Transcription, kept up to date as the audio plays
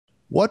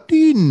What do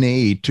you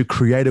need to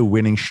create a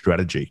winning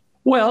strategy?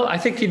 Well, I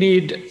think you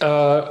need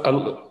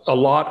a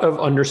lot of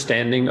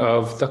understanding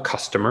of the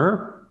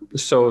customer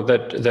so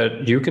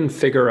that you can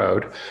figure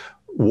out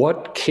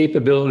what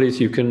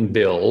capabilities you can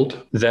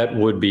build that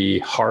would be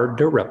hard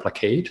to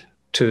replicate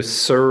to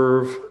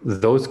serve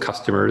those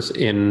customers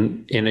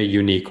in a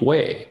unique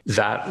way.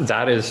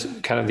 That is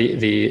kind of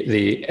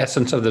the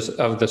essence of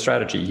the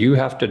strategy. You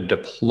have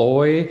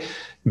to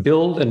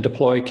build and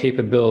deploy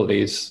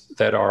capabilities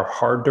that are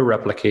hard to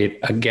replicate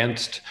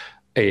against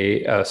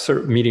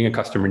meeting a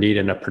customer need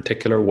in a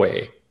particular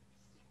way.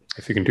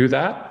 If you can do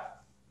that,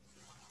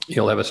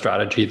 you'll have a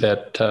strategy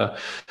that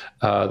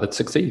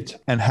succeeds.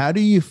 And how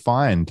do you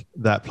find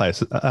that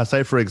place?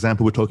 Say, for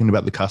example, we're talking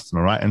about the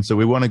customer, right? And so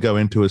we want to go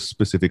into a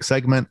specific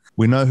segment.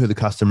 We know who the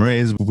customer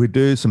is. We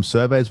do some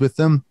surveys with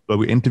them, but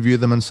we interview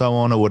them and so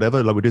on or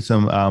whatever. Like we do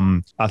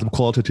some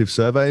qualitative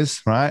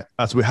surveys, right?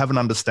 So we have an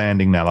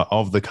understanding now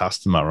of the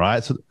customer,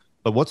 right? So,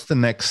 but what's the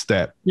next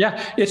step?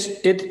 Yeah,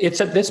 it's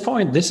at this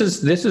point. This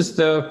is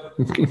the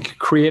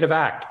creative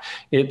act.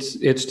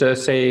 It's to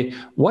say,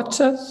 what's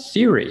a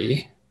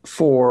theory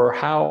for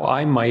how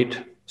I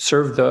might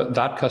serve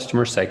that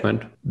customer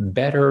segment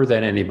better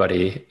than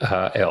anybody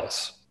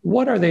else?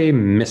 What are they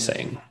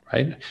missing,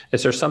 right?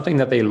 Is there something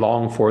that they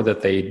long for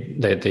that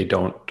they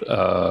don't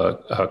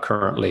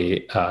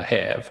currently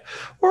have?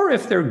 Or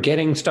if they're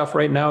getting stuff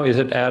right now, is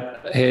it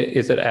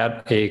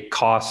at a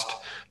cost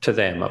to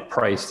them, a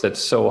price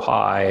that's so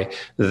high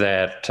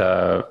that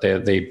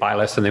they buy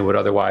less than they would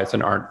otherwise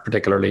and aren't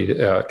particularly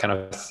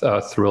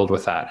thrilled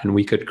with that? And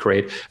we could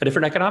create a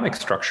different economic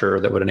structure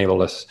that would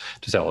enable us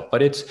to sell it.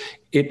 But it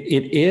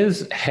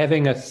is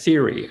having a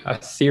theory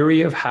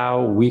of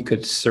how we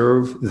could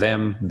serve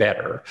them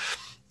better.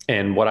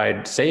 And what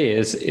I'd say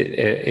is,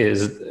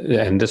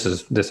 and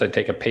this I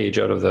take a page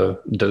out of the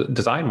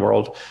design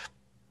world,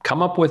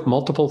 come up with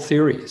multiple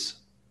theories.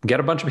 Get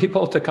a bunch of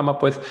people to come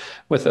up with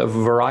a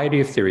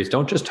variety of theories.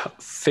 Don't just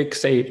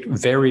fixate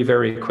very,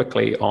 very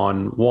quickly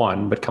on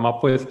one, but come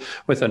up with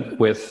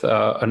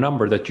a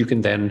number that you can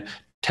then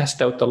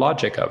test out the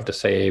logic of to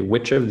say,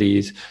 which of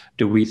these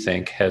do we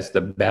think has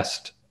the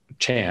best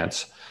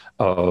chance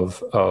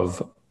of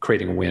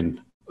creating a win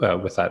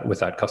with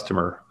that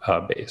customer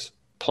base.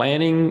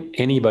 Planning,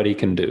 anybody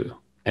can do.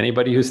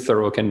 Anybody who's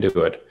thorough can do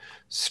it.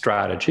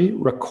 Strategy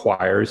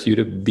requires you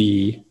to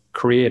be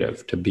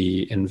creative, to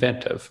be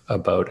inventive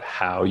about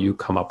how you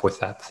come up with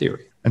that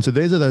theory. And so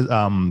these are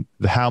the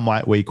how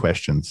might we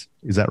questions.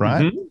 Is that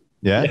right? Mm-hmm.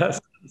 Yeah. Yes.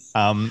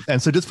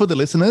 And so just for the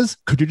listeners,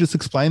 could you just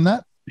explain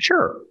that?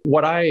 Sure.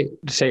 What I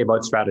say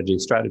about strategy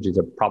is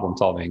a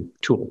problem-solving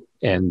tool.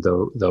 And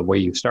the way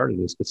you started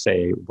is to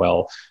say,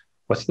 well,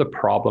 what's the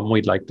problem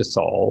we'd like to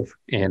solve?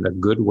 And a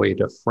good way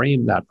to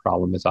frame that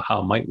problem is a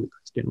how might we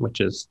question,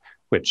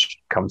 which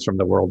comes from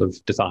the world of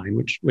design,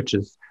 which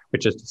is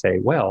to say,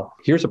 well,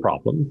 here's a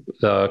problem.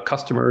 The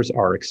customers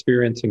are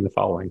experiencing the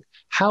following.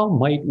 How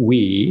might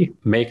we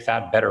make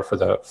that better for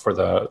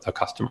the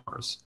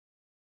customers?